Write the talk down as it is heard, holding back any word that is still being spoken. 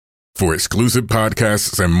For exclusive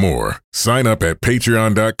podcasts and more, sign up at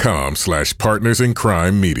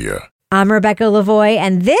patreon.com/partnersincrimemedia. I'm Rebecca Lavoie,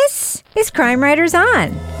 and this is Crime Writers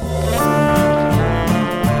On.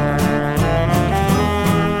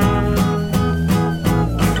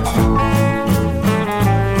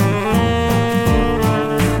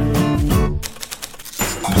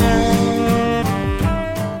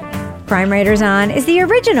 Crime Writers On is the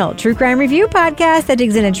original true crime review podcast that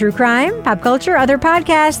digs into true crime, pop culture, other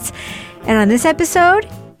podcasts. And on this episode,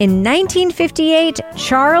 in 1958,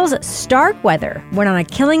 Charles Starkweather went on a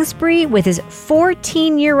killing spree with his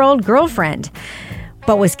 14-year-old girlfriend.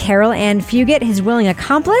 But was Carol Ann Fugate his willing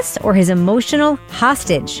accomplice or his emotional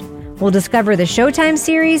hostage? We'll discover the Showtime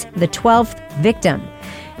series, The 12th Victim.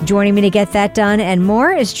 Joining me to get that done and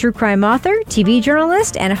more is true crime author, TV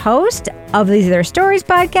journalist, and host of the Their Stories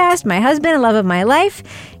podcast, my husband and love of my life,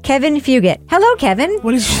 Kevin Fugate. Hello, Kevin.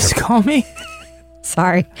 What did you just call me?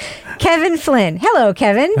 Sorry. Kevin Flynn. Hello,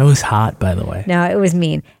 Kevin. That was hot, by the way. No, it was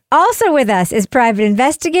mean. Also with us is private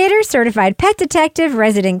investigator, certified pet detective,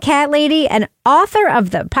 resident cat lady, and author of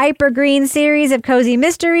the Piper Green series of cozy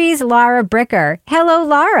mysteries, Lara Bricker. Hello,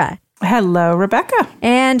 Lara. Hello, Rebecca.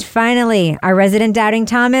 And finally, our resident Doubting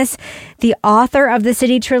Thomas, the author of the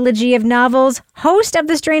City trilogy of novels, host of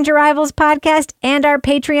the Strange Arrivals podcast, and our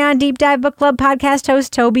Patreon Deep Dive Book Club podcast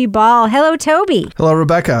host, Toby Ball. Hello, Toby. Hello,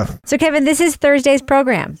 Rebecca. So, Kevin, this is Thursday's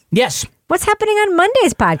program. Yes. What's happening on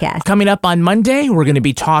Monday's podcast? Coming up on Monday, we're going to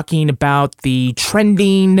be talking about the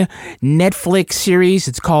trending Netflix series.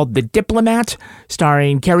 It's called The Diplomat,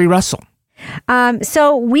 starring Kerry Russell.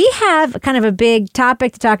 So we have kind of a big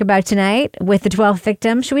topic to talk about tonight with the 12th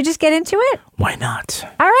victim. Should we just get into it? Why not?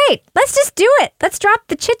 All right, let's just do it. Let's drop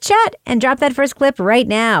the chit chat and drop that first clip right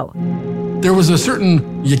now. There was a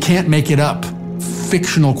certain you can't make it up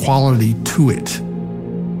fictional quality to it.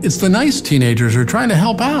 It's the nice teenagers who are trying to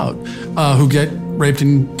help out, who get raped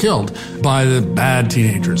and killed by the bad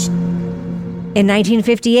teenagers. In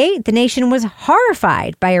 1958, the nation was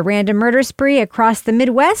horrified by a random murder spree across the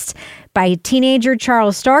Midwest by teenager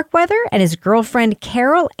Charles Starkweather and his girlfriend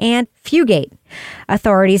Carol Ann Fugate.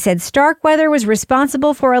 Authorities said Starkweather was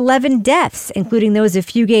responsible for 11 deaths, including those of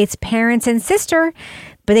Fugate's parents and sister,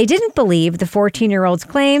 but they didn't believe the 14-year-old's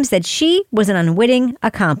claims that she was an unwitting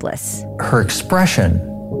accomplice. Her expression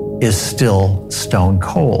is still stone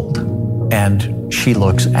cold, and she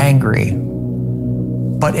looks angry.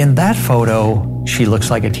 But in that photo, she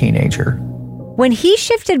looks like a teenager. When he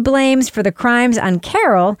shifted blames for the crimes on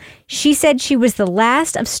Carol, she said she was the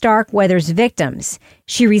last of Starkweather's victims.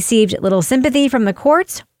 She received little sympathy from the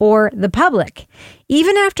courts or the public.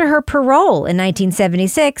 Even after her parole in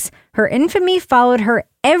 1976, her infamy followed her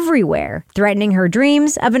everywhere, threatening her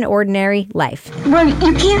dreams of an ordinary life. Well,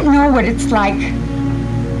 you can't know what it's like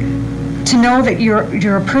to know that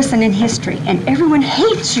you're a person in history and everyone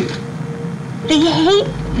hates you. They hate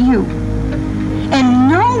you. And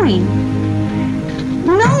knowing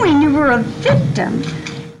you were a victim.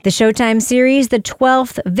 The Showtime series, The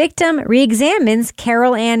 12th Victim, re-examines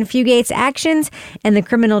Carol Ann Fugate's actions and the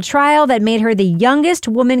criminal trial that made her the youngest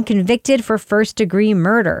woman convicted for first-degree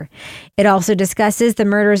murder. It also discusses the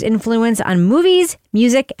murder's influence on movies,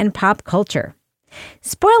 music, and pop culture.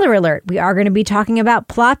 Spoiler alert, we are going to be talking about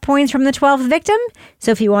plot points from The 12th Victim,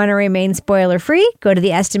 so if you want to remain spoiler-free, go to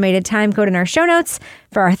the estimated time code in our show notes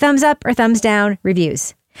for our thumbs up or thumbs down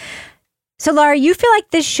reviews. So, Laura, you feel like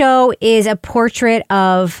this show is a portrait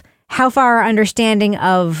of how far our understanding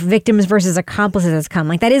of victims versus accomplices has come.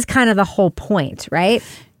 Like, that is kind of the whole point, right?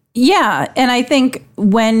 Yeah. And I think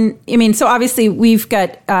so obviously we've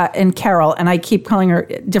got, and Carol, and I keep calling her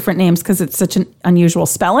different names because it's such an unusual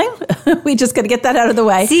spelling. We just got to get that out of the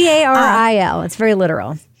way. Caril. It's very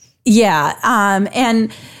literal. Yeah.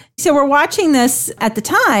 And so we're watching this at the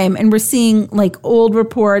time and we're seeing like old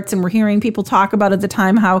reports and we're hearing people talk about at the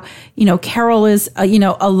time how, Carol is,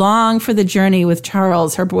 along for the journey with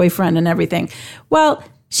Charles, her boyfriend and everything. Well,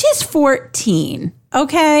 she's 14.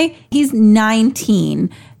 Okay. He's 19.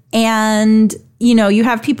 And, you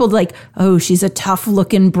have people like, oh, she's a tough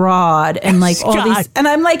looking broad and like all these. And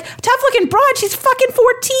I'm like, tough looking broad. She's fucking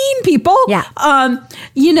 14, people. Yeah.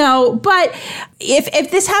 But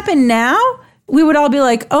if this happened now, we would all be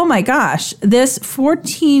like, oh my gosh, this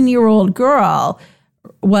 14-year-old girl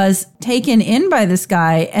was taken in by this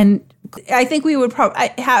guy. And I think we would probably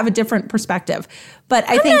have a different perspective. But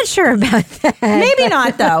I'm not sure about that. Maybe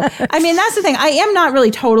not, though. I mean, that's the thing. I am not really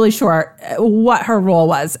totally sure what her role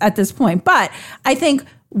was at this point. But I think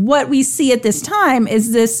what we see at this time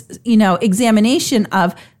is this, examination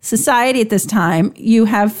of society at this time. You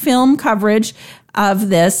have film coverage of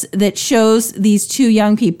this that shows these two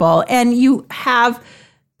young people, and you have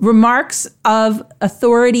remarks of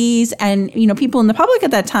authorities and, people in the public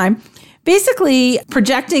at that time, basically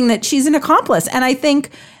projecting that she's an accomplice. And I think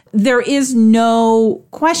there is no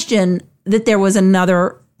question that there was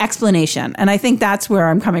another explanation. And I think that's where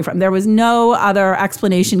I'm coming from. There was no other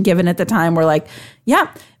explanation given at the time. We're like,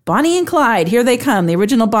 yeah, Bonnie and Clyde, here they come, the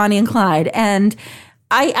original Bonnie and Clyde. And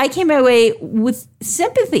I came away with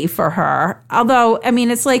sympathy for her. Although,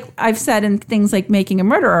 it's like I've said in things like Making a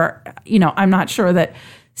Murderer, I'm not sure that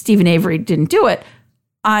Stephen Avery didn't do it.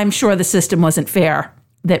 I'm sure the system wasn't fair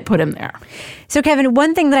that put him there. So, Kevin,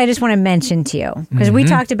 one thing that I just want to mention to you, because we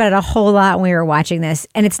talked about it a whole lot when we were watching this,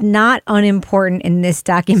 and it's not unimportant in this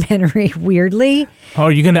documentary, weirdly. Oh,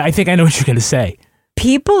 I think I know what you're going to say.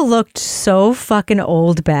 People looked so fucking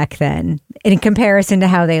old back then in comparison to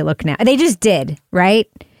how they look now. They just did, right?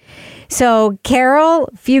 So Carol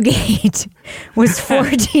Fugate was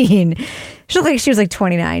 14. She looked like she was like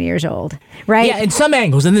 29 years old, right? Yeah, in some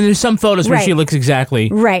angles. And then there's some photos where she looks exactly.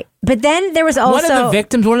 Right. But then there was also...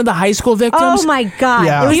 one of the high school victims. Oh my God.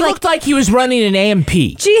 Yeah. It was he looked like he was running an AMP.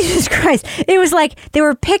 Jesus Christ. It was like they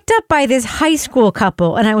were picked up by this high school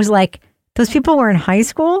couple. And I was like, those people were in high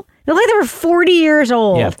school? They looked like they were 40 years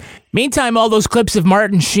old. Yeah. Meantime, all those clips of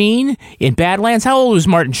Martin Sheen in Badlands. How old was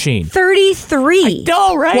Martin Sheen? 33. I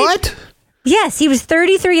know, right? What? Yes, he was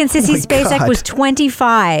 33 and Sissy Spacek God. was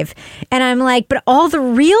 25. And I'm like, but all the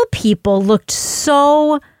real people looked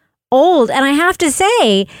so old. And I have to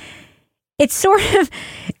say, it's sort of,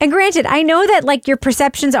 and granted, I know that like your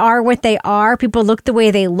perceptions are what they are. People look the way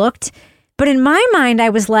they looked. But in my mind, I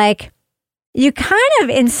was like, you kind of,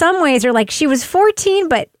 in some ways, are like, she was 14,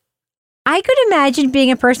 but I could imagine being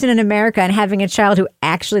a person in America and having a child who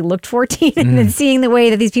actually looked 14 and then seeing the way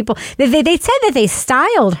that these people, they said that they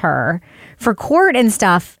styled her for court and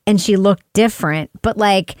stuff and she looked different, but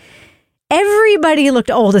like everybody looked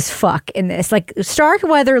old as fuck in this. Like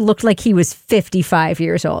Starkweather looked like he was 55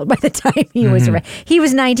 years old by the time he was arrested. He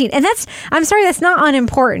was 19. And I'm sorry, that's not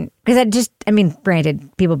unimportant because granted,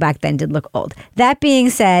 people back then did look old. That being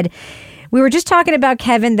said, we were just talking about,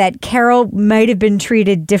 Kevin, that Carol might have been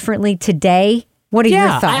treated differently today. What are your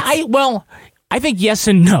thoughts? I think yes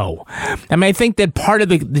and no. I think that part of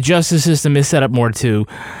the justice system is set up more to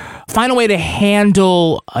find a way to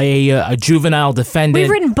handle a juvenile defendant. We've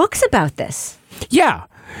written books about this. Yeah.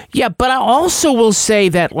 Yeah, but I also will say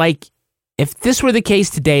that, like, if this were the case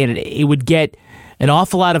today and it would get an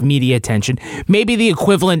awful lot of media attention, maybe the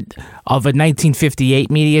equivalent of a 1958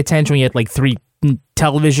 media attention when you had, like, 3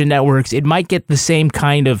 television networks, it might get the same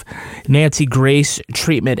kind of Nancy Grace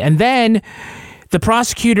treatment. And then the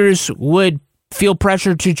prosecutors would feel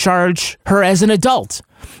pressure to charge her as an adult.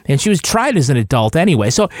 And she was tried as an adult anyway.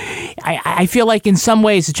 So I feel like in some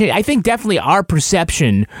ways, it changed. I think definitely our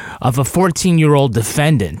perception of a 14-year-old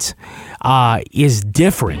defendant is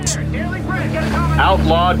different.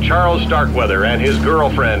 Outlaw Charles Starkweather and his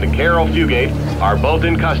girlfriend, Carol Fugate, are both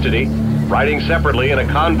in custody, riding separately in a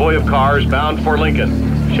convoy of cars bound for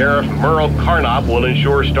Lincoln. Sheriff Merle Carnop will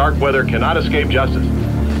ensure Starkweather cannot escape justice,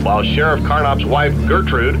 while Sheriff Carnop's wife,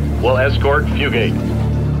 Gertrude, will escort Fugate.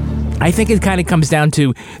 I think it kind of comes down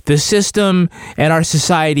to the system and our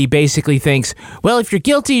society basically thinks, well, if you're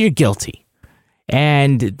guilty, you're guilty.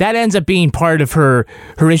 And that ends up being part of her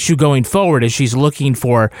issue going forward as she's looking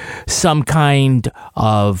for some kind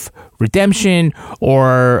of redemption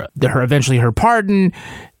or eventually her pardon,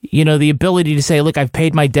 the ability to say, look, I've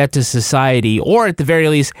paid my debt to society, or at the very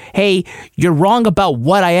least, hey, you're wrong about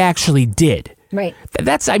what I actually did. Right.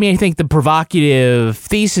 That's, I think the provocative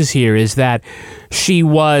thesis here is that she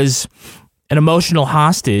was an emotional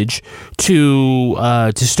hostage to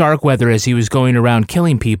Starkweather as he was going around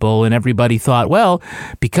killing people, and everybody thought, well,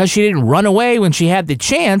 because she didn't run away when she had the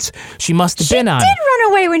chance, she must have been on. She did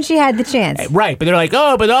run away when she had the chance. Right, but they're like,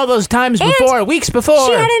 oh, but all those times before, weeks before.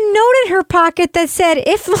 She had a note in her pocket that said,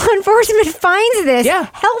 if law enforcement finds this,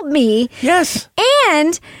 help me. Yes.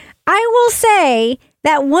 And I will say,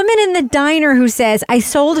 that woman in the diner who says, I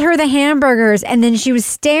sold her the hamburgers and then she was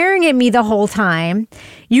staring at me the whole time.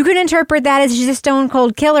 You can interpret that as she's a stone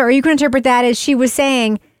cold killer, or you can interpret that as she was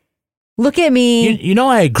saying, look at me.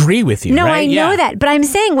 I agree with you. No, right? I know that. But I'm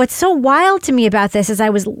saying what's so wild to me about this is I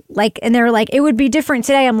was like, and they're like, it would be different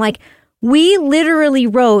today. I'm like, we literally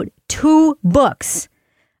wrote 2 books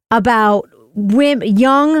about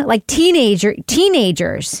young, like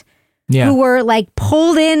teenagers. Yeah. Who were like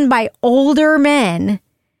pulled in by older men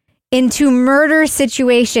into murder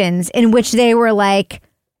situations in which they were like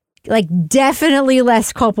definitely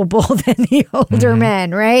less culpable than the older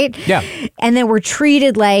men, right? Yeah. And then were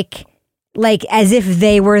treated like like as if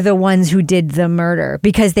they were the ones who did the murder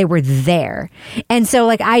because they were there. And so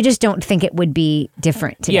like I just don't think it would be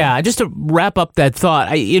different today. Yeah, just to wrap up that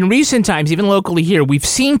thought, in recent times, even locally here, we've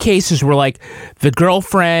seen cases where like the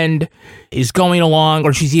girlfriend is going along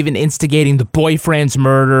or she's even instigating the boyfriend's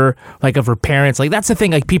murder, like of her parents. Like that's the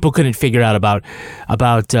thing like people couldn't figure out about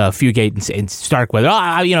Fugate and Starkweather.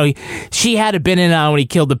 She had been in on when he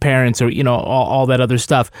killed the parents or, all that other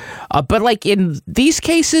stuff. But like in these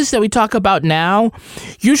cases that we talk about now,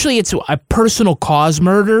 usually it's a personal cause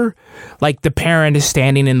murder, like the parent is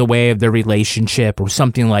standing in the way of their relationship or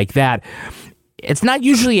something like that. It's not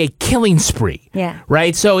usually a killing spree. Yeah.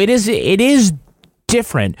 Right? So it is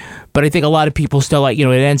different, but I think a lot of people still it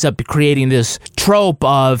ends up creating this trope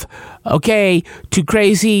of, okay, two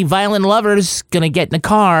crazy violent lovers gonna get in a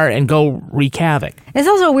car and go wreak havoc. It's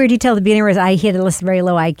also a weird detail at the beginning where he had a very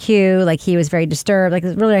low IQ, like he was very disturbed, like it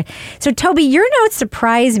was really. So Toby, your notes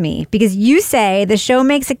surprise me because you say the show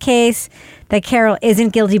makes a case that Carol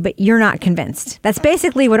isn't guilty, but you're not convinced. That's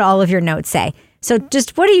basically what all of your notes say. So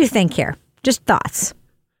just what do you think here? Just thoughts.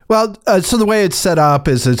 Well, so the way it's set up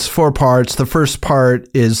is it's 4 parts. The first part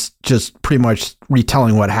is just pretty much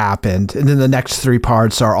retelling what happened. And then the next 3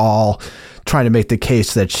 parts are all trying to make the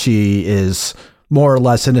case that she is more or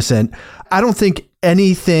less innocent. I don't think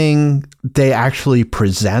anything they actually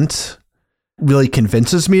present really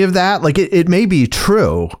convinces me of that. Like it may be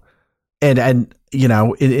true. And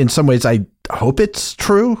in some ways I hope it's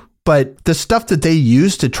true. But the stuff that they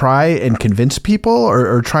use to try and convince people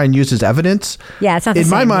or try and use as evidence, it's not the in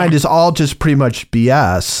same, my mind, is all just pretty much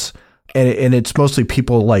BS. And it's mostly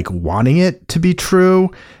people like wanting it to be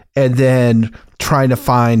true and then trying to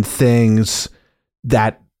find things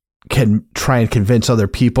that can try and convince other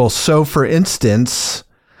people. So, for instance,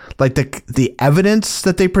 like the evidence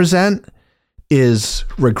that they present is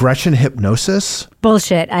regression hypnosis.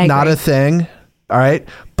 Bullshit. I agree. Not a thing. All right.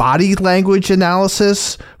 Body language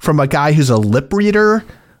analysis from a guy who's a lip reader.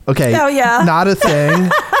 Okay. Oh, yeah. Not a thing.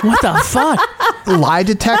 What the fuck? Lie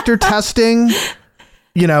detector testing,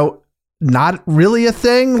 not really a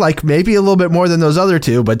thing. Like maybe a little bit more than those other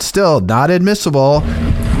 2, but still not admissible.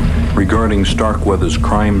 Regarding Starkweather's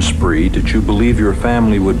crime spree, did you believe your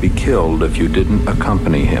family would be killed if you didn't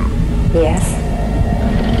accompany him? Yes.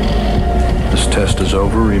 This test is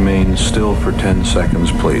over. Remain still for 10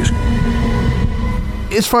 seconds, please.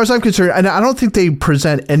 As far as I'm concerned, and I don't think they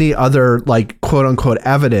present any other like quote unquote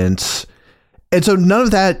evidence. And so none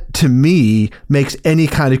of that to me makes any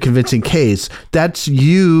kind of convincing case. That's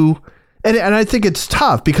you. And I think it's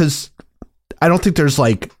tough because I don't think there's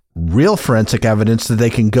like real forensic evidence that they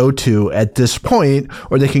can go to at this point,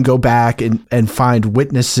 or they can go back and find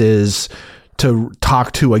witnesses to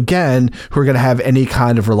talk to again who are going to have any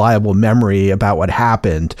kind of reliable memory about what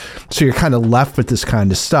happened. So you're kind of left with this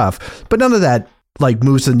kind of stuff, but none of that like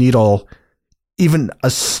moves the needle even a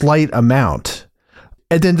slight amount.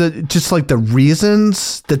 And then the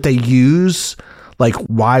reasons that they use, like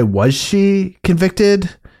why was she convicted?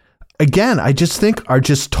 Again, I just think are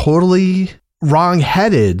just totally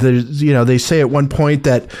wrong-headed. They say at one point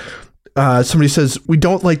that somebody says, we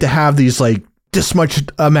don't like to have these like this much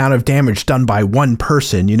amount of damage done by one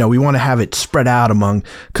person. We want to have it spread out among.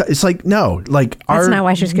 It's like, no, like that's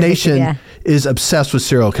our nation is obsessed with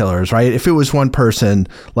serial killers, right? If it was one person,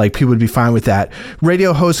 like people would be fine with that.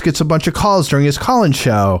 Radio host gets a bunch of calls during his call-in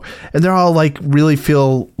show, and they're all like really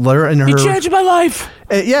feel they're in her. You changed my life.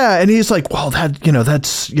 Yeah, and he's like, well,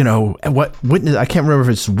 that's what witness. I can't remember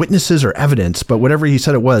if it's witnesses or evidence, but whatever he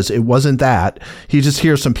said it wasn't that. He just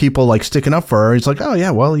hears some people like sticking up for her. He's like, oh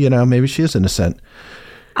yeah, well, maybe she is innocent.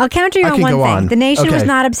 I'll counter you on one thing. The nation was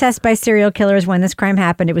not obsessed by serial killers when this crime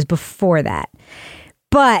happened. It was before that.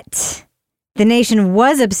 But the nation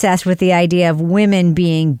was obsessed with the idea of women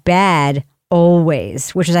being bad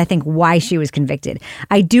always, which is, I think, why she was convicted.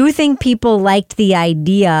 I do think people liked the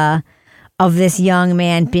idea of this young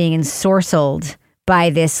man being ensorcelled by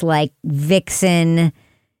this like vixen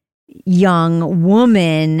young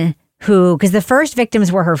woman because the first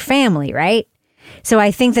victims were her family, right? So I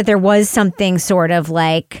think that there was something sort of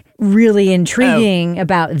like really intriguing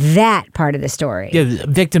about that part of the story. Yeah,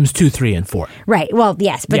 victims 2, 3, and 4. Right. Well,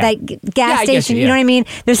 yes, but that gas station, you know what I mean?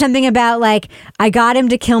 There's something about like, I got him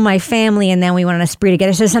to kill my family and then we went on a spree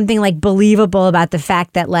together. So something like believable about the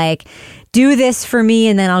fact that like, do this for me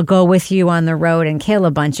and then I'll go with you on the road and kill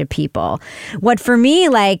a bunch of people. What for me,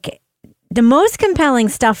 like the most compelling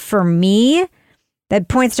stuff for me that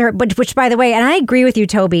points to her, which by the way, and I agree with you,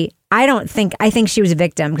 Toby, I think she was a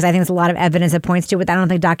victim because I think there's a lot of evidence that points to it, but I don't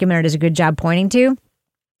think documentary does a good job pointing to.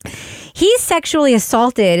 He sexually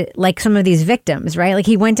assaulted like some of these victims, right? Like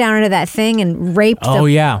he went down into that thing and raped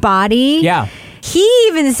the body. Yeah. He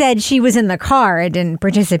even said she was in the car and didn't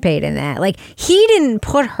participate in that. Like he didn't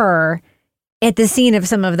put her at the scene of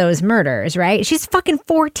some of those murders, right? She's fucking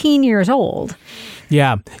 14 years old.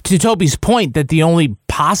 Yeah. To Toby's point that the only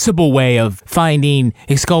possible way of finding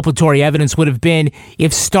exculpatory evidence would have been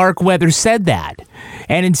if Starkweather said that.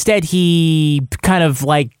 And instead he kind of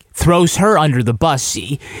like throws her under the bus.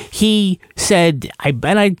 He said,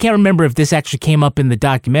 and I can't remember if this actually came up in the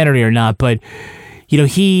documentary or not, but,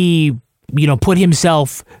 he, put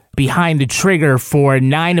himself behind the trigger for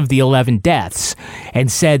 9 of the 11 deaths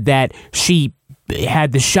and said that she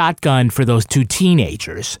had the shotgun for those 2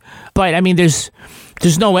 teenagers. But, I mean, there's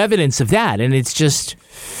no evidence of that, and it's just...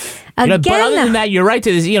 but other than that, you're right.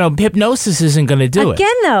 Hypnosis isn't going to do it.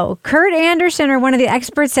 Again, though, Kurt Anderson, or one of the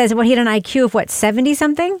experts, says he had an IQ of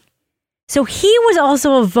 70-something? So he was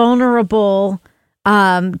also vulnerable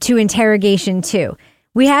to interrogation, too.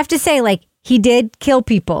 We have to say, like, he did kill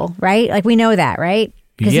people, right? Like, we know that, right?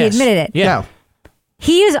 Because he admitted it. Yeah.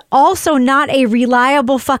 He is also not a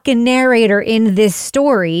reliable fucking narrator in this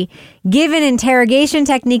story, given interrogation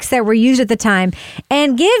techniques that were used at the time,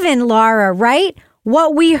 and given, Laura, right,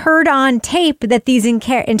 what we heard on tape that these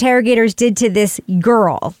interrogators did to this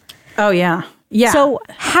girl. Oh, yeah. Yeah. So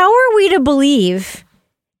how are we to believe,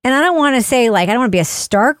 and I don't want to say, like, I don't want to be a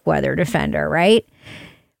Starkweather defender, right?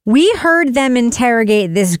 We heard them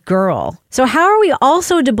interrogate this girl. So how are we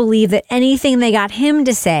also to believe that anything they got him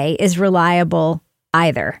to say is reliable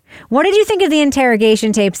either? What did you think of the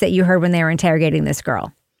interrogation tapes that you heard when they were interrogating this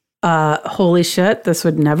girl? Holy shit, this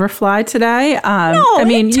would never fly today. No, I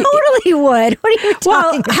mean, it totally would. What are you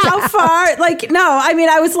talking about? How far? Like, no, I mean,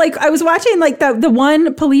 I was watching like the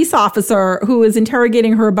one police officer who was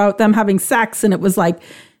interrogating her about them having sex, and it was like,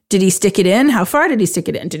 did he stick it in? How far did he stick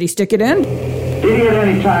it in? Did he stick it in? Did he at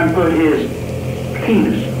any time put his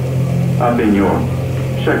penis up in your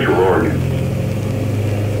sexual organ?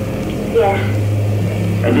 Yes.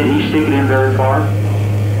 And did he stick it in very far?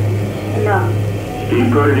 No. Did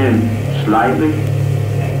he put it in slightly?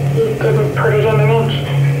 He didn't put it in an inch.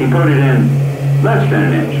 He put it in less than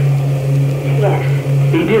an inch?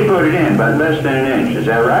 Yes. He did put it in, but less than an inch. Is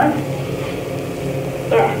that right?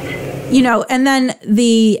 Yes. And then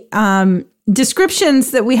the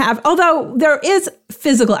descriptions that we have, although there is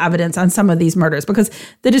physical evidence on some of these murders, because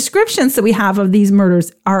the descriptions that we have of these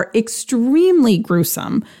murders are extremely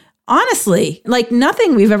gruesome. Honestly, like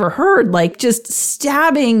nothing we've ever heard, like just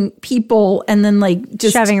stabbing people and then like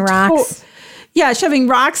just shoving rocks. Shoving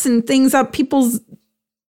rocks and things up people's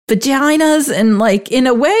vaginas, and like in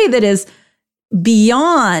a way that is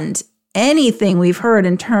beyond anything we've heard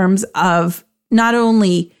in terms of not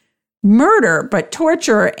only murder, but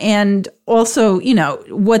torture, and also,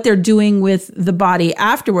 what they're doing with the body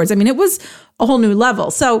afterwards. I mean, it was a whole new level.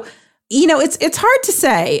 So, it's hard to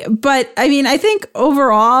say, but I mean, I think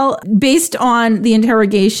overall, based on the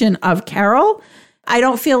interrogation of Carol, I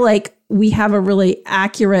don't feel like we have a really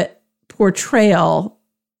accurate portrayal,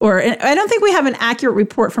 or I don't think we have an accurate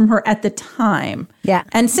report from her at the time. Yeah.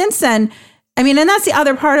 And since then, I mean, and that's the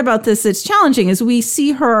other part about this that's challenging, is we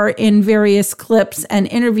see her in various clips and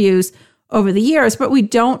interviews over the years, but we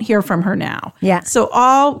don't hear from her now. Yeah. So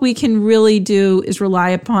all we can really do is rely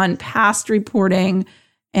upon past reporting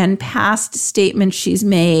and past statements she's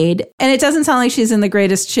made. And it doesn't sound like she's in the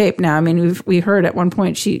greatest shape now. I mean, we heard at one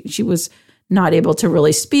point she was not able to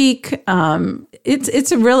really speak.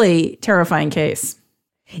 It's a really terrifying case.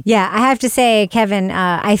 Yeah, I have to say, Kevin,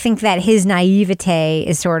 I think that his naivete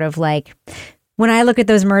is sort of like, when I look at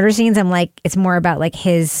those murder scenes, I'm like, it's more about like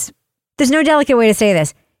there's no delicate way to say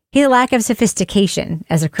this. His lack of sophistication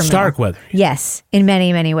as a criminal. Starkweather. Yes, in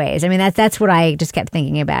many, many ways. I mean, that's what I just kept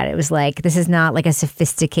thinking about. It was like, this is not like a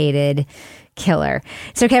sophisticated killer.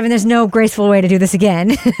 So, Kevin, there's no graceful way to do this again.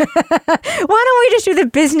 Why don't we just do the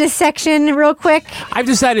business section real quick? I've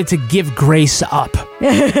decided to give grace up.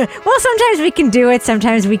 Well, sometimes we can do it,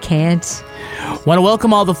 sometimes we can't. Want to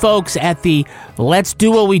welcome all the folks at the Let's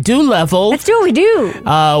Do What We Do level. Let's do what we do.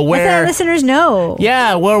 Where let our listeners know.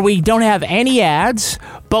 Yeah, where we don't have any ads,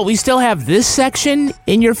 but we still have this section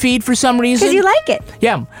in your feed for some reason. Because you like it.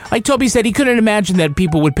 Yeah, like Toby said, he couldn't imagine that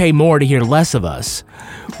people would pay more to hear less of us.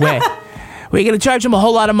 We're going to charge them a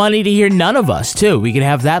whole lot of money to hear none of us, too. We could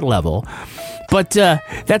have that level. But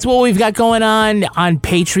that's what we've got going on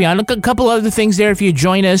Patreon. A couple other things there. If you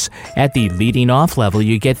join us at the leading off level,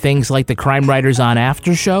 you get things like the Crime Writers on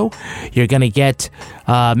After Show. You're going to get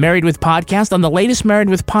Married with Podcast. On the latest Married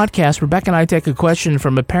with Podcast, Rebecca and I take a question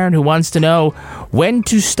from a parent who wants to know when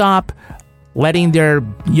to stop letting their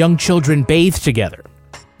young children bathe together.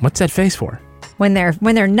 What's that face for? When they're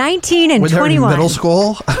 19 and when 21. They're in middle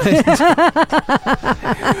school.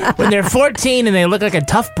 When they're 14 and they look like a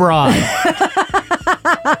tough broad.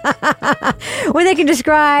 When they can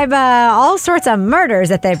describe all sorts of murders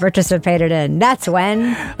that they've participated in. That's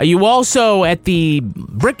when. You also, at the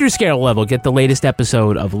Bricker scale level, get the latest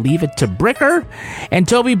episode of Leave It to Bricker. And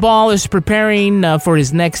Toby Ball is preparing for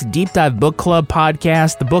his next Deep Dive Book Club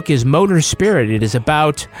podcast. The book is Motor Spirit. It is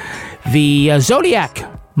about the Zodiac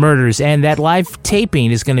murders, and that live taping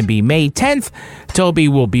is going to be May 10th. Toby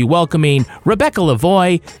will be welcoming Rebecca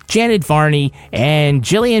Lavoie, Janet Varney, and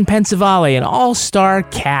Jillian Pensavalle, an all-star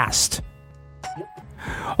cast.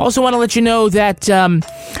 Also want to let you know that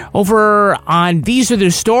over on These Are the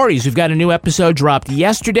Stories, we've got a new episode dropped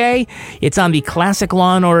yesterday. It's on the classic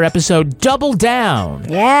Law & Order episode, Double Down.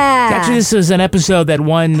 Yeah. Actually, this is an episode that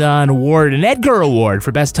won an Edgar Award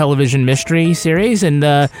for Best Television Mystery Series, and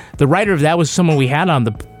the writer of that was someone we had on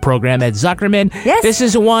the program, Ed Zuckerman. Yes. This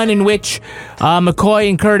is one in which McCoy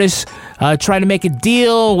and Curtis try to make a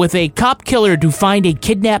deal with a cop killer to find a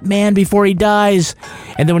kidnapped man before he dies,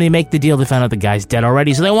 and then when they make the deal, they find out the guy's dead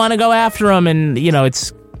already, so they want to go after him, and, you know,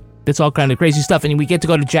 it's all kind of crazy stuff, and we get to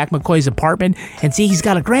go to Jack McCoy's apartment and see he's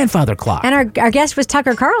got a grandfather clock. And our guest was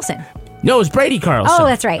Tucker Carlson. No, it was Brady Carlson. Oh,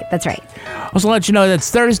 that's right. Also let you know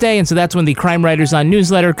that's Thursday, and so that's when the Crime Writers On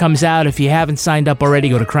newsletter comes out. If you haven't signed up already,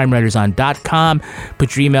 go to crimewriterson.com,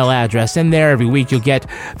 put your email address in there. Every week you'll get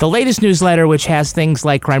the latest newsletter, which has things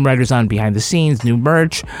like Crime Writers On behind the scenes, new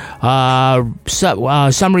merch,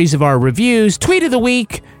 summaries of our reviews, tweet of the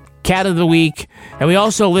week, cat of the week, and we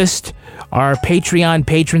also list our Patreon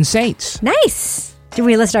patron saints. Nice. Do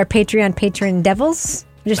we list our Patreon patron devils?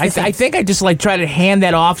 I think I just try to hand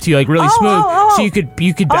that off to you really smooth, so you could.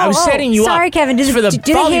 I was setting you up. Sorry, Kevin. Do for the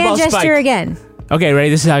the hand gesture spike. again. Okay,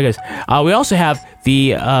 ready? This is how it goes. We also have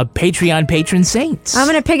the Patreon patron saints. I'm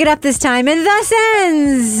going to pick it up this time, and thus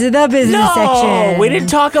ends the business section. No, we didn't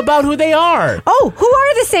talk about who they are. Oh, who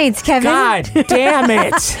are the saints, Kevin? God damn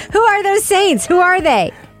it! Who are those saints? Who are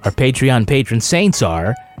they? Our Patreon patron saints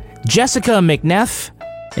are Jessica McNeff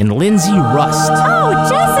and Lindsay Rust. Oh,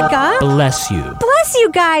 Jessica. Bless you. Bless you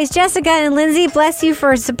guys, Jessica and Lindsay. Bless you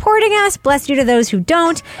for supporting us. Bless you to those who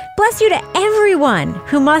don't. Bless you to everyone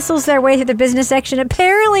who muscles their way through the business section.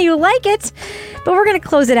 Apparently you like it, but we're going to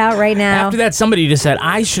close it out right now. After that, somebody just said,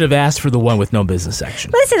 I should have asked for the one with no business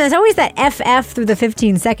section. Listen, there's always that FF through the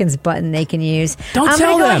 15 seconds button they can use. Don't I'm tell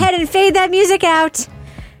going to go them. ahead and fade that music out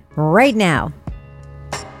right now.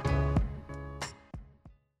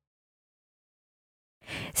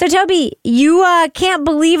 So, Toby, you can't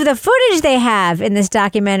believe the footage they have in this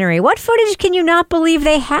documentary. What footage can you not believe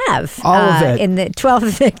they have? All of it. In the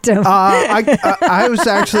 12th victim. I was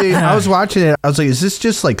actually, I was watching it. I was like, is this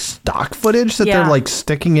just like stock footage that they're like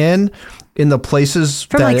sticking in the places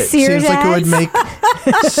From, that like, it Sears seems like it would ads?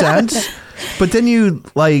 make sense? But then you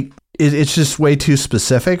like, it's just way too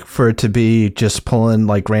specific for it to be just pulling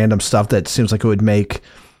like random stuff that seems like it would make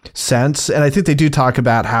sense. And I think they do talk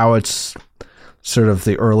about how it's sort of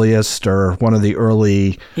the earliest or one of the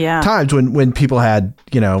early times when people had,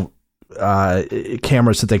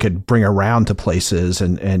 cameras that they could bring around to places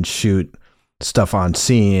and shoot stuff on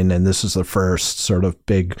scene. And this is the first sort of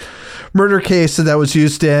big murder case that was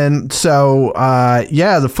used in. So,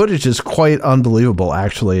 the footage is quite unbelievable,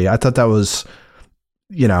 actually. I thought that was,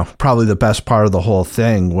 probably the best part of the whole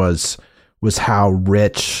thing was how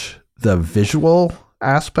rich the visual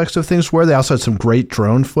aspects of things were. They also had some great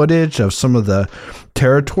drone footage of some of the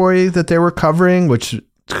territory that they were covering, which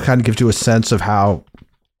kind of gives you a sense of how,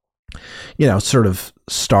 sort of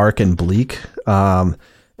stark and bleak, at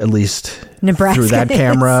least Nebraska through that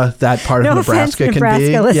camera, that part of Nebraska can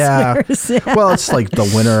be. Yeah. Well, it's like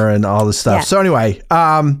the winter and all this stuff. Yeah. So anyway,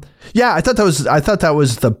 I thought that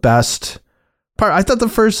was the best part. I thought the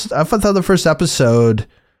first episode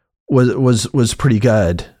was pretty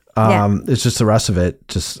good. It's just the rest of it,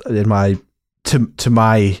 just to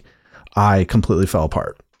my eye, completely fell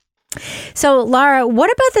apart. So, Laura,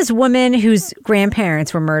 what about this woman whose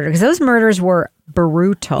grandparents were murdered? Because those murders were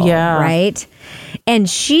brutal, right? And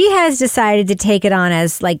she has decided to take it on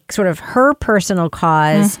as like sort of her personal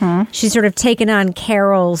cause. Mm-hmm. She's sort of taken on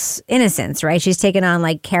Carol's innocence, right? She's taken on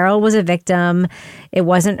like Carol was a victim. It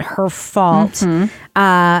wasn't her fault.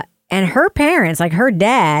 Mm-hmm. And her parents, like her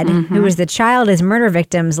dad, who was the child as murder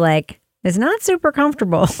victims, like, is not super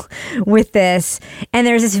comfortable with this. And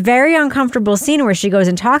there's this very uncomfortable scene where she goes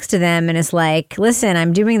and talks to them and is like, listen,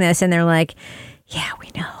 I'm doing this. And they're like, yeah,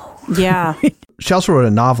 we know. Yeah. She also wrote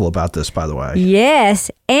a novel about this, by the way. Yes.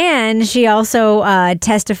 And she also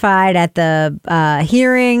testified at the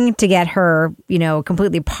hearing to get her,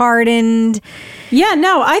 completely pardoned. Yeah,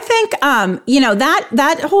 no, I think,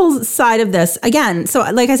 that whole side of this, again, so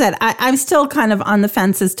like I said, I'm still kind of on the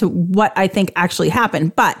fence as to what I think actually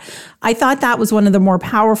happened. But I thought that was one of the more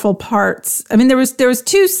powerful parts. I mean, there was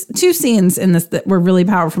two scenes in this that were really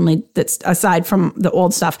powerful, that's aside from the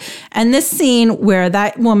old stuff. And this scene where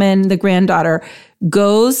that woman, the granddaughter,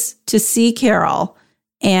 goes to see Carol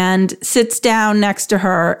and sits down next to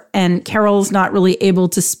her, and Carol's not really able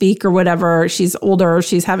to speak or whatever. She's older,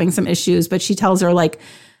 she's having some issues, but she tells her, like,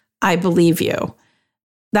 I believe you.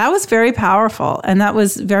 That was very powerful. And that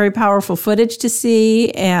was very powerful footage to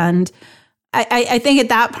see. And I think at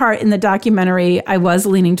that part in the documentary, I was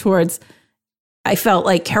leaning towards, I felt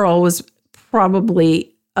like Carol was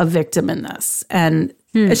probably a victim in this. And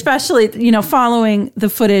especially, following the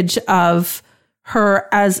footage of her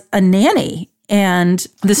as a nanny and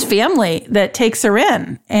this family that takes her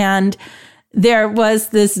in. And there was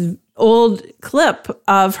this old clip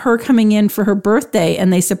of her coming in for her birthday,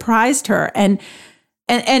 and they surprised her. And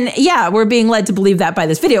yeah, we're being led to believe that by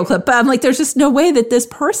this video clip. But I'm like, there's just no way that this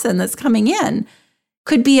person that's coming in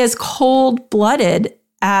could be as cold-blooded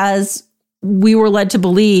as we were led to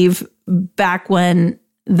believe back when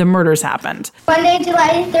the murders happened. Monday,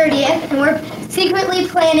 July 30th, and we're secretly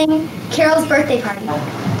planning Carol's birthday party.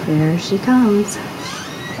 Here she comes. Surprise!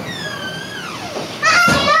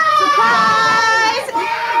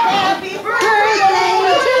 Happy birthday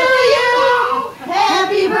to you!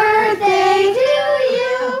 Happy birthday to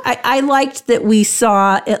you! I liked that we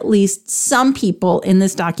saw at least some people in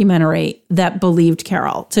this documentary that believed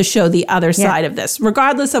Carol, to show the other side of this.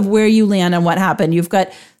 Regardless of where you land on what happened, you've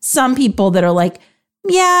got some people that are like,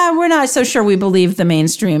 yeah, we're not so sure we believe the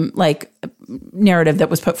mainstream narrative that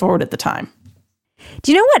was put forward at the time.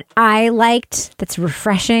 Do you know what I liked that's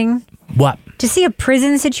refreshing? What? To see a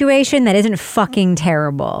prison situation that isn't fucking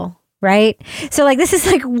terrible, right? So this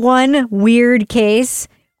is one weird case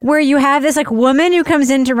where you have this woman who comes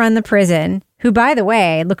in to run the prison, who, by the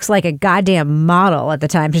way, looks like a goddamn model at the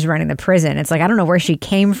time she's running the prison. It's I don't know where she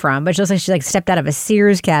came from, but she looks like she stepped out of a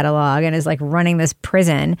Sears catalog and is running this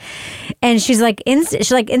prison. And she's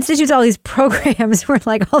she institutes all these programs where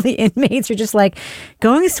all the inmates are just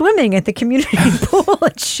going swimming at the community pool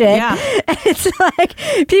and shit. Yeah. And it's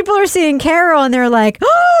people are seeing Carol and they're like,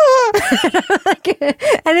 oh!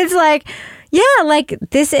 And it's yeah,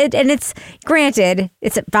 this, and it's granted,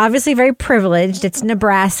 it's obviously very privileged. It's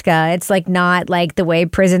Nebraska. It's not the way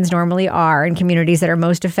prisons normally are in communities that are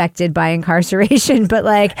most affected by incarceration, but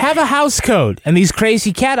have a house coat and these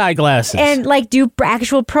crazy cat eye glasses and do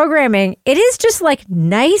actual programming. It is just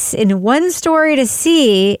nice in one story to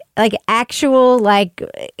see actual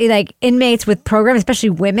inmates with programs, especially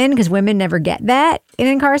women, because women never get that in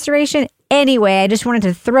incarceration. Anyway, I just wanted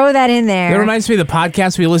to throw that in there. It reminds me of the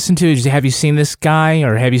podcast we listened to. Have you seen this guy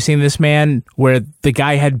or have you seen this man, where the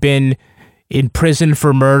guy had been in prison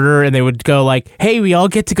for murder and they would go hey, we all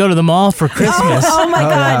get to go to the mall for Christmas. Oh my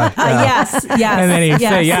God. Yes. And then he'd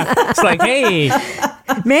say, it's hey.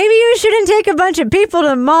 Maybe you shouldn't take a bunch of people to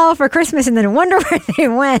the mall for Christmas and then wonder where they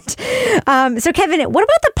went. So, Kevin, what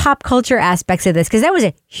about the pop culture aspects of this? Because that was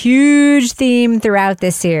a huge theme throughout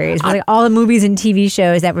this series. All the movies and TV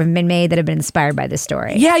shows that have been made that have been inspired by this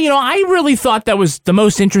story. Yeah, I really thought that was the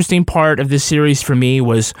most interesting part of this series for me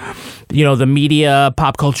was, the media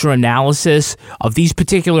pop culture analysis of these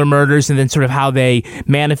particular murders and then sort of how they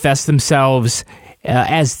manifest themselves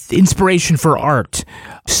as inspiration for art.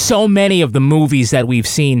 So many of the movies that we've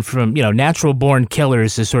seen from, Natural Born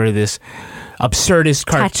Killers is sort of this absurdist,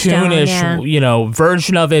 cartoonish,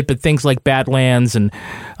 version of it, but things like Badlands and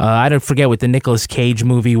I don't forget what the Nicolas Cage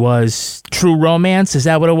movie was. True Romance, is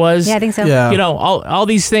that what it was? Yeah, I think so. Yeah. All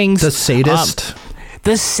these things. The Sadist.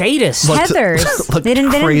 The Sadist. Heathers. They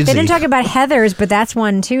didn't talk about Heathers, but that's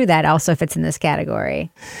one too that also fits in this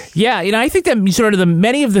category. Yeah, I think that sort of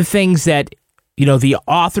many of the things that the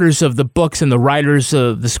authors of the books and the writers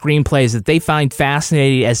of the screenplays that they find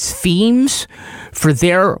fascinating as themes for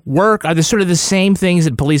their work are the sort of the same things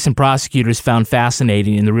that police and prosecutors found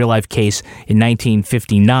fascinating in the real-life case in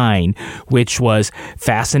 1959, which was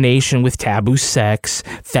fascination with taboo sex,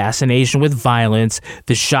 fascination with violence,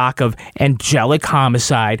 the shock of angelic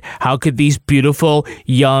homicide. How could these beautiful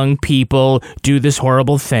young people do this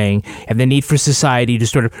horrible thing? And the need for society to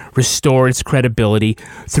sort of restore its credibility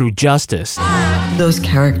through justice. Those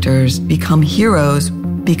characters become heroes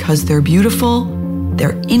because they're beautiful,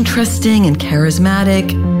 they're interesting and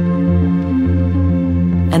charismatic,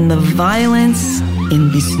 and the violence in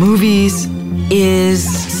these movies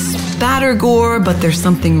is splatter gore, but there's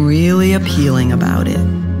something really appealing about it.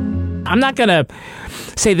 I'm not going to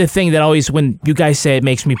say the thing that always, when you guys say it,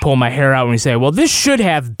 makes me pull my hair out when you say, well, this should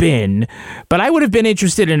have been, but I would have been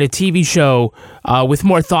interested in a TV show with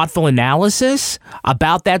more thoughtful analysis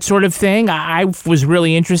about that sort of thing. I was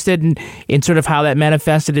really interested in sort of how that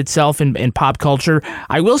manifested itself in pop culture.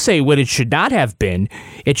 I will say what it should not have been.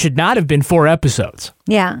 It should not have been 4 episodes.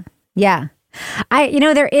 Yeah. Yeah.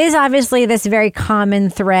 There is obviously this very common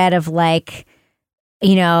thread of like,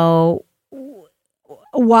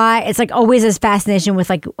 why it's like always this fascination with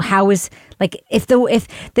like how is like if there's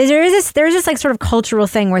this like sort of cultural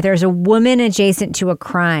thing where there's a woman adjacent to a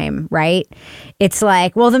crime, right? It's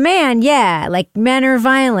like, well, the man, yeah, like men are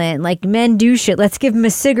violent, like men do shit. Let's give him a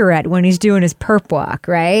cigarette when he's doing his perp walk,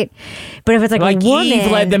 right? But if it's like a woman,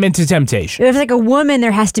 Eve led them into temptation. If it's like a woman,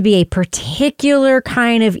 there has to be a particular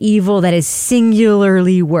kind of evil that is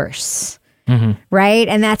singularly worse. Mm-hmm. Right?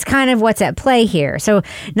 And that's kind of what's at play here. So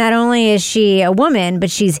not only is she a woman,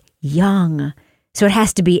 but she's young. So it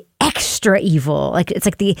has to be extra evil. Like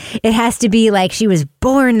it has to be like she was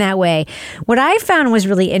born that way. What I found was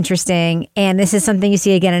really interesting, and this is something you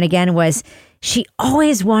see again and again, was she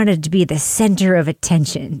always wanted to be the center of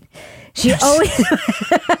attention. She always...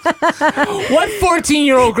 What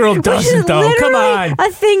 14-year-old girl doesn't, though? Come on.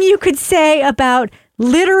 A thing you could say about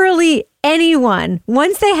literally anyone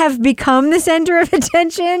once they have become the center of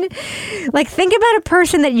attention. Like, think about a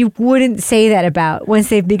person that you wouldn't say that about once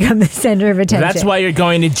they've become the center of attention. That's why you're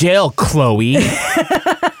going to jail, Chloe.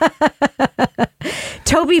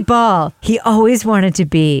 Toby Ball, he always wanted to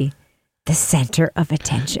be the center of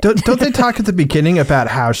attention. Don't they talk at the beginning about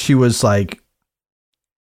how she was like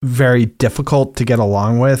very difficult to get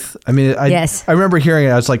along with? I mean, yes. I remember hearing it.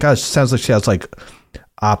 I was like, oh, it sounds like she has like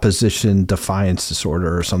opposition defiance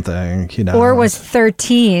disorder or something, or was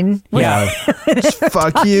 13. Yeah.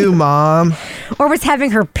 Fuck you, mom. Or was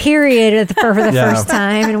having her period for the first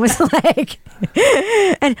time and was like,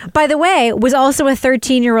 and by the way, was also a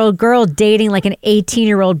 13-year-old girl dating like an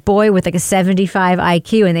 18-year-old boy with like a 75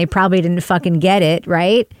 IQ, and they probably didn't fucking get it,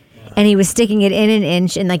 right? And he was sticking it in an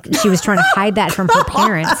inch, and like she was trying to hide that from her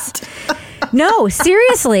parents. No,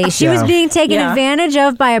 seriously. She was being taken advantage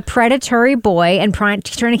of by a predatory boy and trying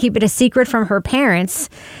to keep it a secret from her parents.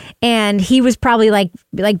 And he was probably like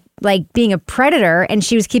being a predator, and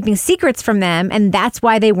she was keeping secrets from them. And that's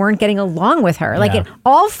why they weren't getting along with her. Like, it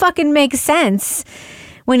all fucking makes sense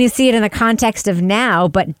when you see it in the context of now,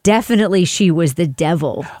 but definitely she was the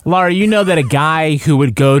devil. Laura, you know that a guy who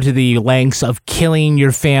would go to the lengths of killing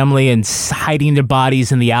your family and hiding their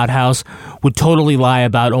bodies in the outhouse would totally lie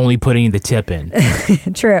about only putting the tip in.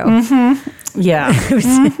 True. Mm-hmm. Yeah.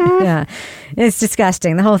 Yeah. It's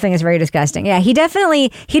disgusting. The whole thing is very disgusting. Yeah,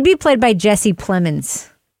 he'd be played by Jesse Plemons.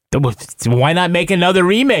 Why not make another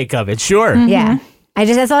remake of it? Sure. Mm-hmm. Yeah.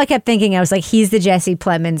 That's all I kept thinking. I was like, he's the Jesse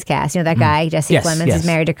Plemons cast. You know that guy, Jesse Plemons, is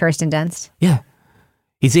married to Kirsten Dunst. Yeah.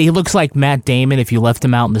 He looks like Matt Damon if you left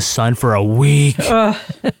him out in the sun for a week. Oh,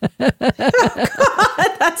 God,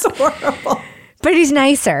 that's horrible. But he's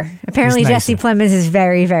nicer. Apparently, Jesse Plemons is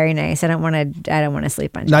very, very nice. I don't want to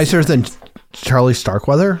sleep on. Nicer than Charlie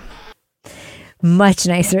Starkweather? Much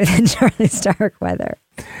nicer than Charlie Starkweather.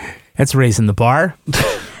 That's raising the bar.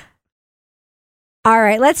 All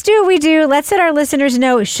right, let's do what we do. Let's let our listeners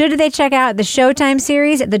know, should they check out the Showtime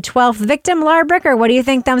series, The 12th Victim? Laura Bricker, what do you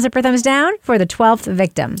think? Thumbs up or thumbs down for The 12th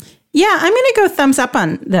Victim? Yeah, I'm going to go thumbs up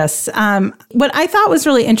on this. What I thought was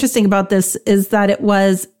really interesting about this is that it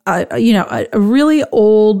was, a really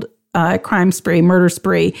old crime spree, murder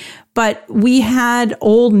spree, but we had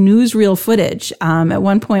old newsreel footage. At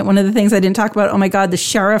one point, one of the things I didn't talk about, oh my God, the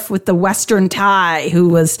sheriff with the Western tie who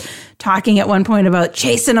was talking at one point about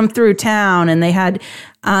chasing them through town. And they had,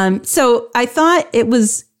 so I thought it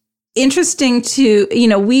was interesting to,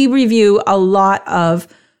 we review a lot of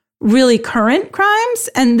really current crimes.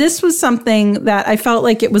 And this was something that I felt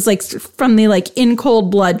like it was like from the like In Cold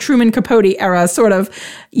Blood, Truman Capote era sort of,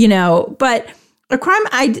 but a crime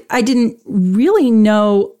I didn't really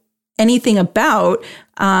know anything about,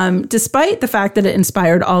 despite the fact that it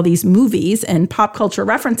inspired all these movies and pop culture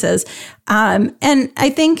references. And I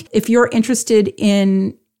think if you're interested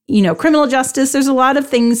in, criminal justice, there's a lot of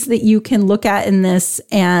things that you can look at in this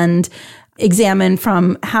and examine,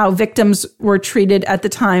 from how victims were treated at the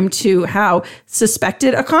time to how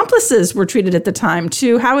suspected accomplices were treated at the time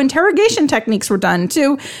to how interrogation techniques were done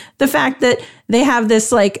to the fact that they have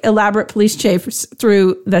this like elaborate police chase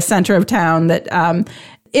through the center of town that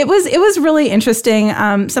It was really interesting.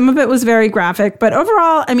 Some of it was very graphic, but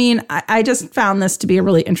overall, I mean, I just found this to be a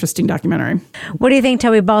really interesting documentary. What do you think,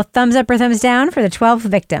 Toby Ball? Thumbs up or thumbs down for The 12th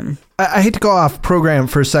Victim? I hate to go off program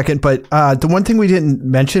for a second, but the one thing we didn't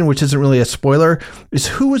mention, which isn't really a spoiler, is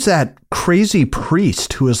who was that crazy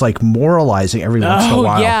priest who was like moralizing every once in a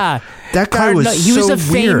while? Oh, yeah. That guy was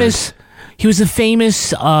weird. He was a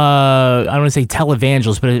famous, I don't want to say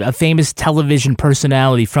televangelist, but a famous television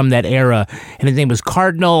personality from that era. And his name was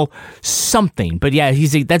Cardinal something. But yeah,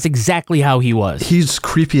 that's exactly how he was. He's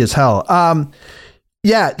creepy as hell.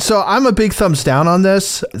 Yeah, so I'm a big thumbs down on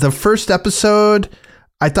this. The first episode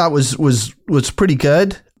I thought was pretty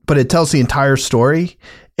good, but it tells the entire story.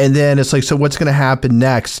 And then it's like, so what's going to happen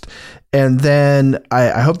next? And then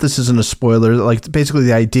I hope this isn't a spoiler. Like, basically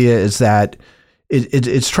the idea is that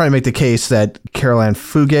it's trying to make the case that Carol Ann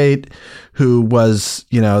Fugate, who was,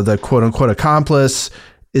 the quote unquote accomplice,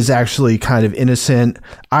 is actually kind of innocent.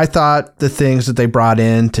 I thought the things that they brought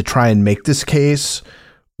in to try and make this case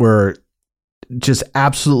were just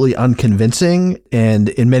absolutely unconvincing, and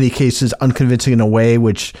in many cases unconvincing in a way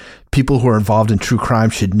which people who are involved in true crime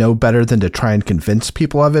should know better than to try and convince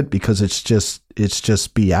people of it, because it's just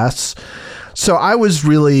BS. So I was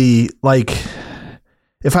really like,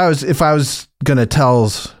 if I was going to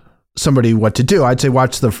tell somebody what to do, I'd say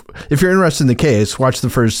if you're interested in the case, watch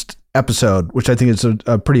the first episode, which I think is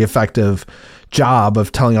a pretty effective job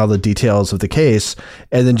of telling all the details of the case,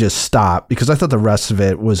 and then just stop, because I thought the rest of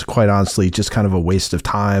it was quite honestly just kind of a waste of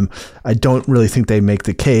time. I don't really think they make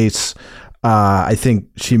the case. I think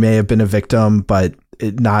she may have been a victim, but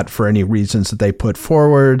not for any reasons that they put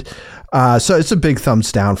forward. So it's a big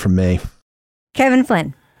thumbs down from me. Kevin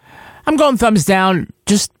Flynn. I'm going thumbs down.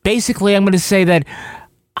 Just basically, I'm going to say that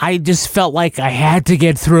I just felt like I had to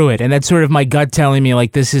get through it. And that's sort of my gut telling me,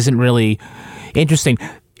 like, this isn't really interesting.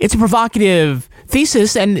 It's a provocative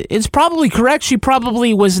thesis, and it's probably correct. She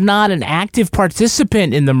probably was not an active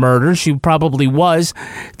participant in the murder. She probably was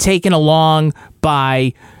taken along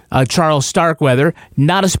by Charles Starkweather.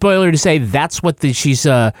 Not a spoiler to say that's what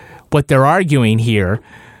what they're arguing here.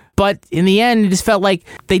 But in the end, it just felt like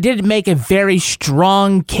they didn't make a very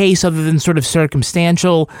strong case other than sort of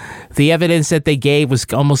circumstantial. The evidence that they gave was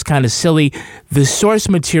almost kind of silly. The source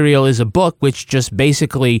material is a book which just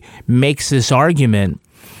basically makes this argument.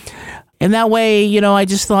 And that way, I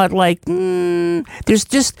just thought, like, there's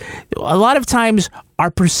just a lot of times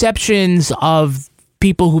our perceptions of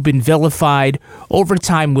people who've been vilified over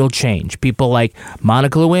time will change. People like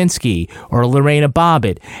Monica Lewinsky or Lorena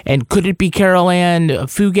Bobbitt. And could it be Carol Ann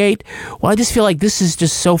Fugate? Well, I just feel like this is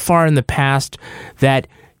just so far in the past that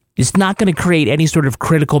it's not going to create any sort of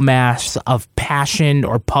critical mass of passion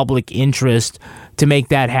or public interest to make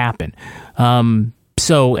that happen.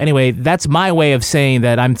 So anyway, that's my way of saying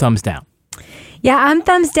that I'm thumbs down. Yeah, I'm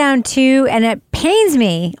thumbs down too, and it pains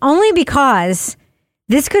me only because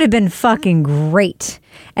this could have been fucking great.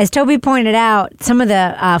 As Toby pointed out, some of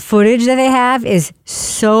the footage that they have is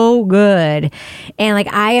so good. And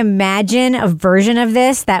like, I imagine a version of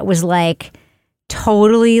this that was like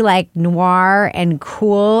totally like noir and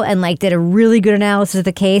cool, and like did a really good analysis of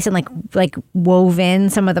the case, and like wove in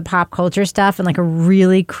some of the pop culture stuff in like a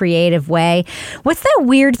really creative way. What's that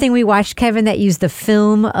weird thing we watched, Kevin, that used the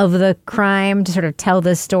film of the crime to sort of tell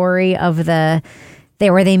the story of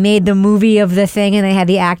where they made the movie of the thing, and they had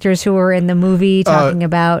the actors who were in the movie talking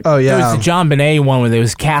about. Oh yeah, it was the John Bonet one where they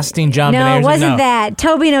was casting John Bonet. No, it wasn't that.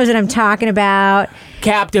 Toby knows what I'm talking about.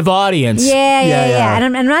 Captive audience. Yeah.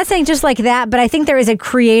 And I'm not saying just like that, but I think there is a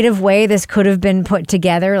creative way this could have been put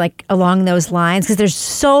together, like along those lines, because there's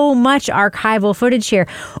so much archival footage here.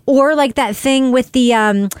 Or like that thing with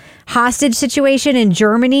the hostage situation in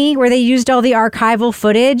Germany where they used all the archival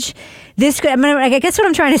footage. I guess what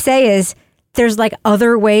I'm trying to say is, there's like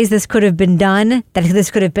other ways this could have been done, that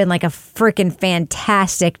this could have been like a freaking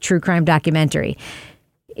fantastic true crime documentary.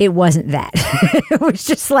 It wasn't that. It was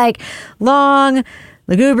just like long,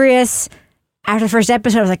 lugubrious. After the first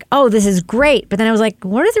episode, I was like, oh, this is great. But then I was like,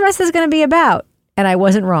 what is the rest of this going to be about? And I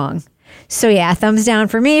wasn't wrong. So yeah, thumbs down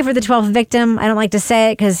for me for The 12th Victim. I don't like to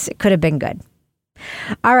say it because it could have been good.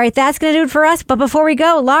 All right, that's going to do it for us. But before we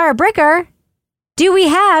go, Lara Bricker, do we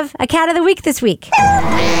have a cat of the week this week?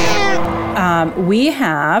 We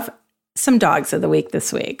have some dogs of the week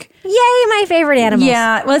this week. Yay, my favorite animals.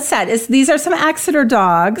 Yeah, well, it's sad. These are some Exeter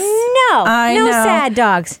dogs. No sad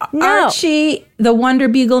dogs. No. Archie, the Wonder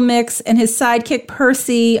Beagle mix, and his sidekick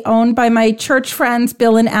Percy, owned by my church friends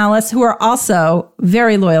Bill and Alice, who are also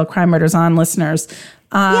very loyal Crime Writers On listeners.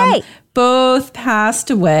 Yay. Both passed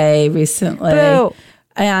away recently. Boo.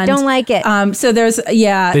 And Don't like it. So there's,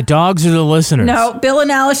 The dogs are the listeners. No, Bill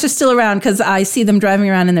and Alice are still around because I see them driving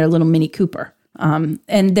around in their little Mini Cooper. And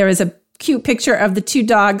there is a cute picture of the two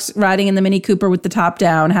dogs riding in the Mini Cooper with the top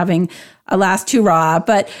down, having a last hurrah.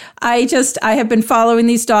 But I have been following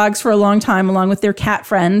these dogs for a long time, along with their cat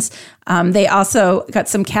friends. They also got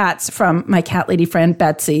some cats from my cat lady friend,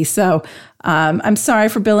 Betsy. So I'm sorry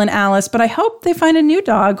for Bill and Alice, but I hope they find a new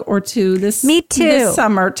dog or two this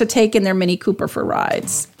summer to take in their Mini Cooper for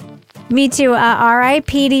rides. Me too.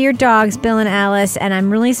 R.I.P. to your dogs, Bill and Alice. And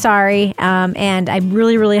I'm really sorry. And I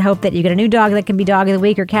really, really hope that you get a new dog that can be Dog of the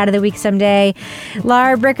Week or Cat of the Week someday.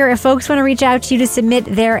 Lara Bricker, if folks want to reach out to you to submit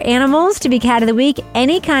their animals to be Cat of the Week,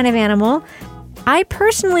 any kind of animal, I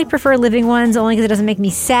personally prefer living ones only because it doesn't make me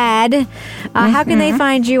sad. How can they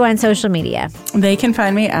find you on social media? They can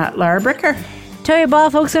find me at Lara Bricker. Toby Ball,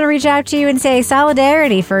 folks want to reach out to you and say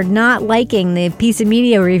solidarity for not liking the piece of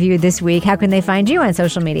media review this week. How can they find you on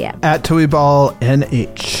social media? At Toby Ball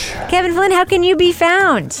NH. Kevin Flynn, how can you be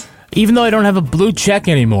found? Even though I don't have a blue check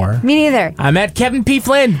anymore. Me neither. I'm at Kevin P.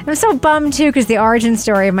 Flynn. I'm so bummed, too, because the origin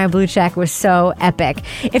story of my blue check was so epic.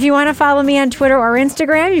 If you want to follow me on Twitter or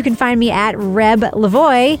Instagram, you can find me at Reb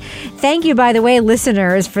Lavoie. Thank you, by the way,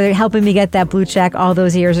 listeners, for helping me get that blue check all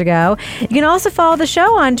those years ago. You can also follow the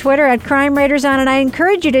show on Twitter at Crime Writers On, and I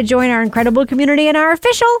encourage you to join our incredible community in our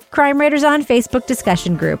official Crime Writers On Facebook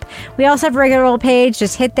discussion group. We also have a regular old page.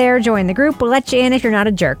 Just hit there, join the group. We'll let you in if you're not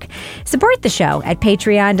a jerk. Support the show at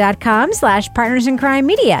patreon.com/Partners in Crime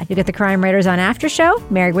Media. You get the Crime Writers On After Show,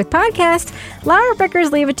 Married with Podcast, Lara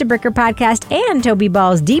Bricker's Leave It to Bricker podcast, and Toby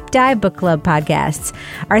Ball's Deep Dive Book Club podcasts.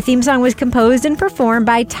 Our theme song was composed and performed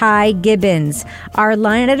by Ty Gibbons. Our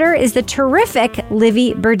line editor is the terrific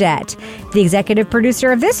Livy Burdett. The executive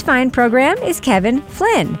producer of this fine program is Kevin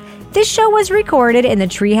Flynn. This show was recorded in the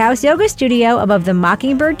Treehouse Yoga Studio above the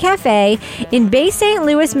Mockingbird Cafe in Bay St.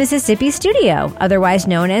 Louis, Mississippi studio, otherwise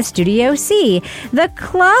known as Studio C, the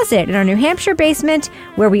closet in our New Hampshire basement,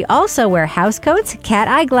 where we also wear housecoats, cat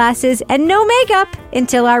eye glasses, and no makeup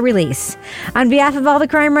until our release. On behalf of all the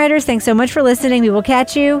crime writers, thanks so much for listening. We will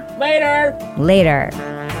catch you later.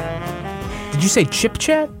 Did you say chip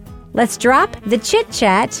chat? Let's drop the chit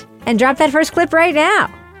chat and drop that first clip right now.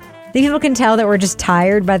 These people can tell that we're just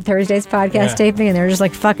tired by Thursday's podcast taping, and they're just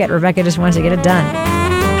like, fuck it, Rebecca just wants to get it done.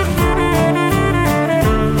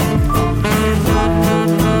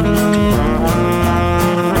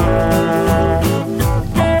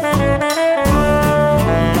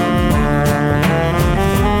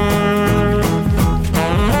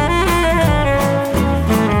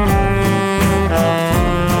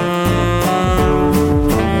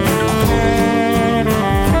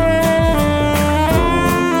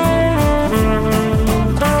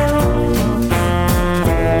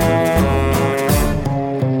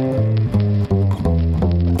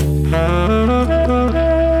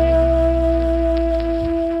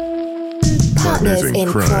 Partners in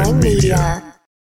Crime Media.